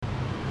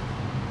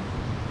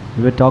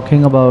We were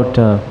talking about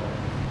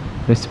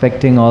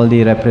respecting all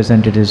the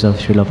representatives of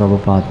Srila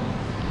Prabhupada.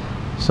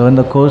 So in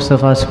the course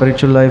of our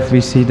spiritual life,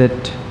 we see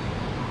that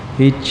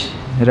each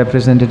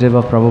representative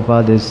of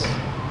Prabhupada is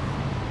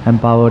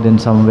empowered in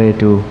some way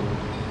to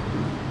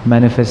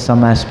manifest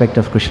some aspect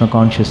of Krishna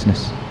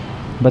consciousness.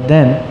 But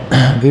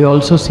then we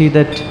also see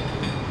that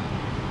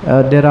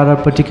there are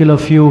a particular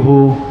few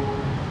who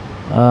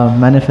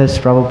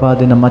manifest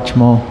Prabhupada in a much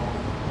more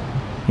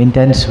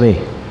intense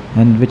way,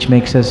 and which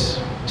makes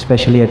us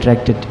especially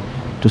attracted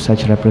to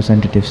such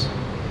representatives.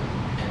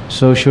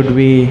 So should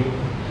we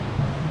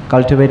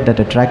cultivate that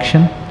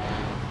attraction?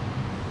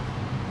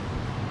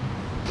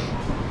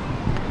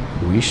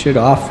 We should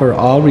offer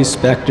all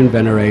respect and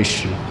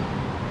veneration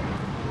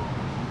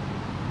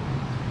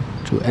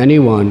to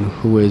anyone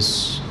who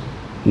is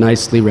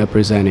nicely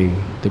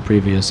representing the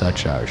previous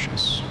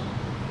acharyas.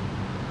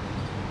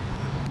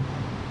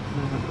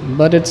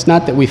 But it's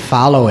not that we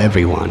follow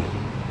everyone.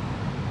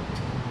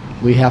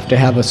 We have to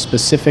have a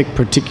specific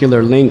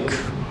particular link,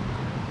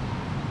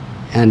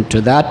 and to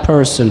that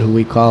person who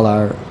we call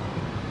our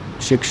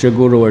Shiksha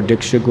Guru or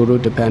Diksha Guru,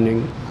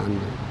 depending on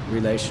the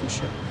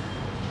relationship,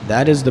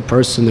 that is the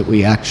person that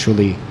we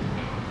actually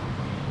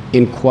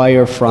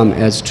inquire from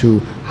as to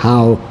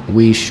how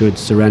we should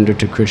surrender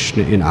to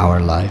Krishna in our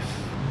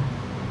life.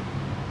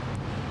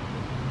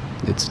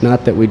 It's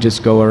not that we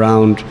just go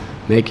around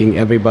making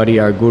everybody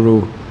our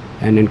guru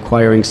and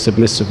inquiring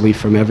submissively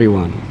from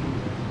everyone.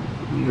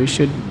 We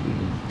should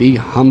be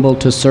humble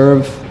to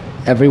serve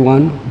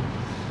everyone,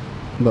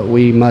 but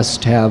we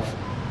have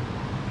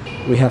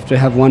to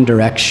have one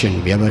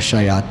direction.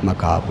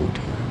 Vyavashayatmaka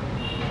buddhi.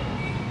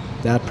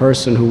 That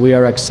person who we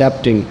are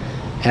accepting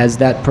as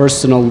that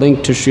personal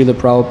link to Srila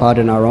Prabhupada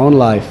in our own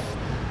life,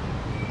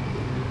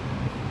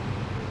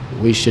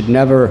 we should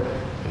never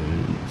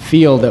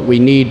feel that we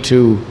need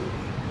to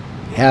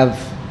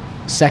have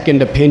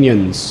second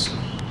opinions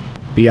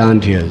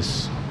beyond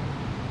his.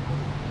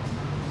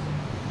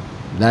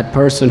 That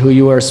person who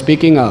you are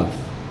speaking of,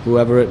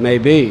 whoever it may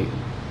be,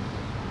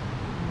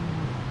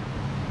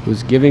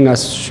 who's giving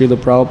us Srila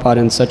Prabhupada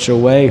in such a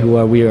way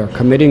who we are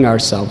committing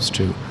ourselves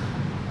to,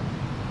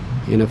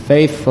 in a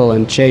faithful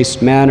and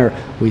chaste manner,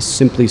 we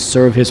simply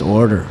serve his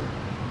order.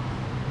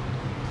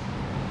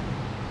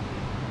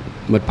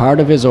 But part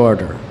of his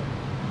order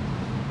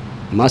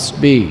must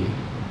be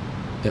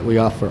that we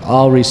offer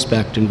all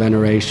respect and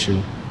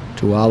veneration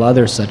to all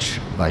other such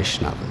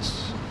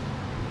Vaishnavas.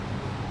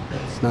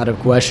 It's not a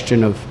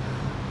question of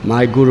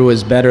my guru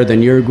is better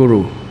than your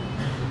guru.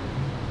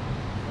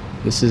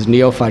 This is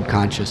neophyte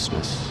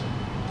consciousness.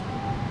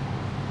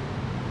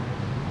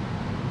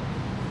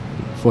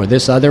 For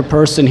this other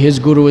person, his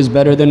guru is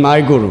better than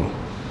my guru.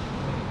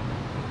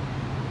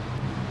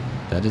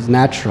 That is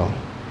natural.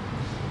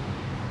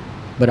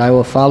 But I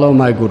will follow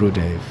my Guru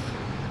Dev,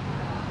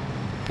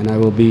 and I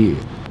will be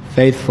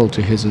faithful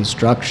to his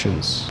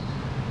instructions.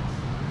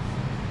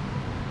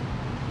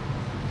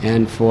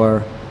 And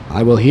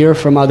I will hear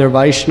from other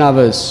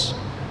Vaishnavas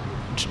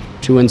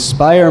to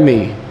inspire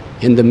me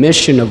in the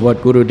mission of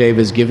what Guru Dev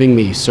is giving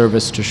me,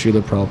 service to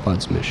Srila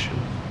Prabhupada's mission.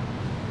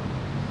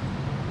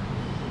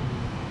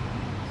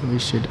 We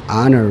should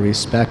honor,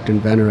 respect,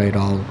 and venerate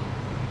all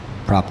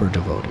proper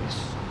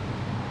devotees.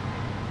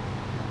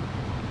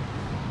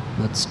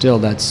 But still,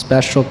 that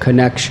special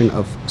connection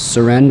of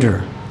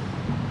surrender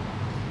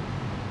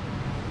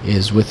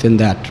is within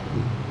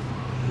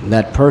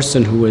that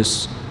person who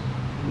is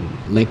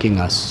linking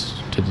us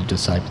to the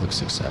disciplic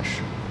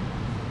succession.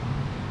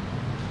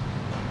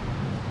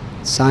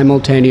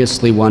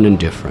 Simultaneously one and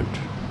different.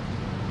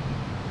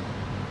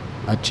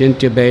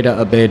 Achintya Beda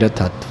Abeda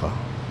Tattva.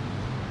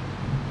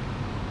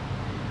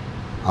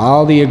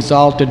 All the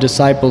exalted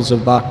disciples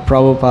of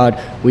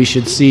Prabhupada, we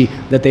should see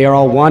that they are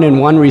all one in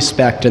one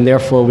respect, and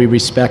therefore we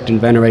respect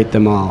and venerate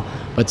them all.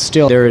 But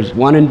still, there is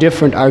one and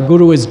different. Our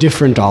Guru is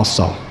different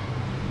also.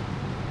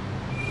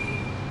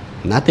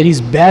 Not that he's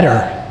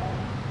better,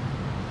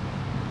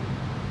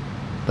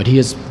 but he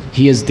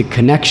is the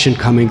connection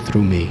coming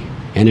through me,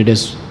 and it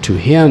is to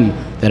him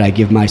that I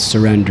give my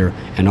surrender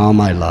and all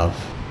my love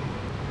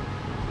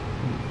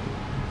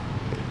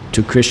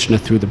to Krishna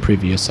through the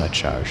previous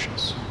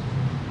acharyas.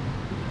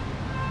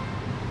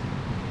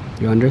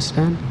 You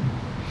understand?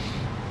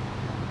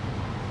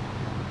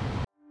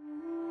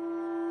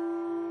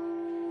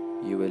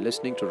 You were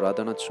listening to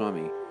Radhanath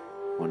Swami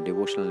on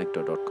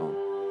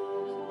devotionalnectar.com.